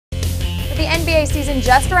NBA season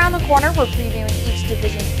just around the corner. We're previewing each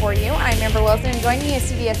division for you. I'm Amber Wilson, and joining me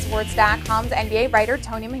is CBSSports.com's NBA writer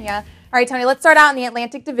Tony Mejia. All right, Tony, let's start out in the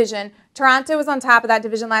Atlantic Division. Toronto was on top of that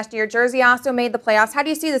division last year. Jersey also made the playoffs. How do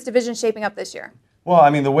you see this division shaping up this year? Well,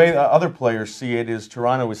 I mean, the way other players see it is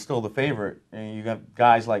Toronto is still the favorite. And you got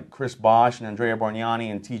guys like Chris Bosh and Andrea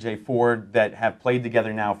Bargnani and TJ Ford that have played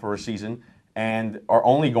together now for a season and are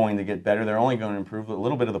only going to get better. They're only going to improve. A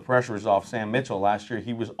little bit of the pressure is off Sam Mitchell. Last year,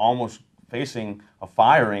 he was almost facing a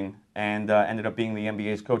firing and ended up being the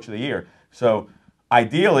NBA's Coach of the Year. So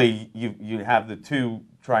ideally, you have the two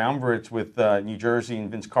triumvirates with New Jersey and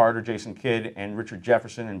Vince Carter, Jason Kidd, and Richard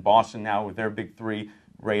Jefferson, and Boston now with their big three,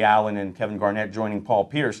 Ray Allen and Kevin Garnett joining Paul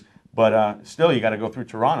Pierce. But still, you got to go through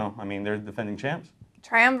Toronto. I mean, they're the defending champs.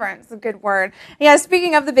 Triumvirate is a good word. Yeah,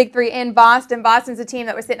 speaking of the big three in Boston, Boston's a team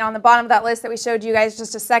that was sitting on the bottom of that list that we showed you guys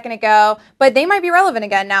just a second ago, but they might be relevant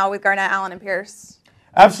again now with Garnett, Allen, and Pierce.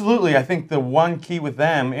 Absolutely. I think the one key with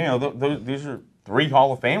them, you know, these are three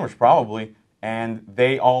Hall of Famers probably, and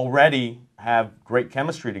they already have great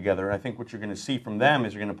chemistry together. I think what you're going to see from them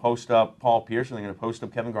is you're going to post up Paul Pierce and they're going to post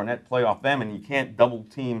up Kevin Garnett, play off them, and you can't double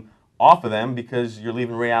team off of them because you're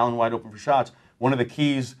leaving Ray Allen wide open for shots. One of the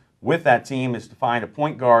keys with that team is to find a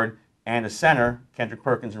point guard and a center. Kendrick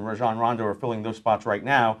Perkins and Rajon Rondo are filling those spots right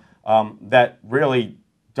now that really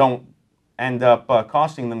don't end up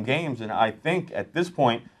costing them games. And I think at this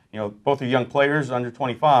point, you know, both are young players under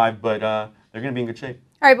 25, but they're going to be in good shape.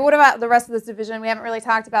 All right, but what about the rest of this division? We haven't really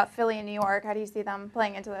talked about Philly and New York. How do you see them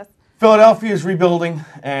playing into this? Philadelphia is rebuilding,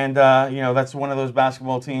 and you know, that's one of those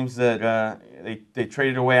basketball teams that they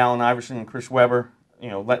traded away Allen Iverson and Chris Webber. You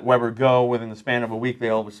know, let Webber go within the span of a week. They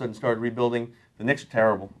all of a sudden started rebuilding. The Knicks are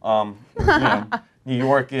terrible. You know, New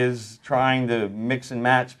York is trying to mix and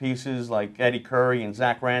match pieces like Eddie Curry and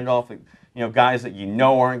Zach Randolph. You know, guys that you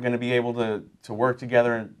know aren't going to be able to work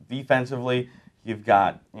together defensively. You've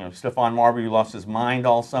got, you know, Stephon Marbury, who lost his mind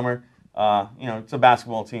all summer. You know, it's a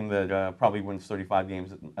basketball team that probably wins 35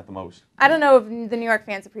 games at the most. I don't know if the New York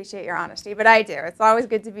fans appreciate your honesty, but I do. It's always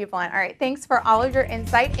good to be blunt. All right, thanks for all of your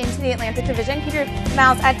insight into the Atlantic Division. Keep your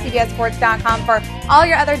mouths at CBSSports.com for all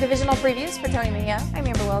your other divisional previews. For Tony Mejia, I'm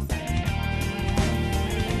Amber Wilson.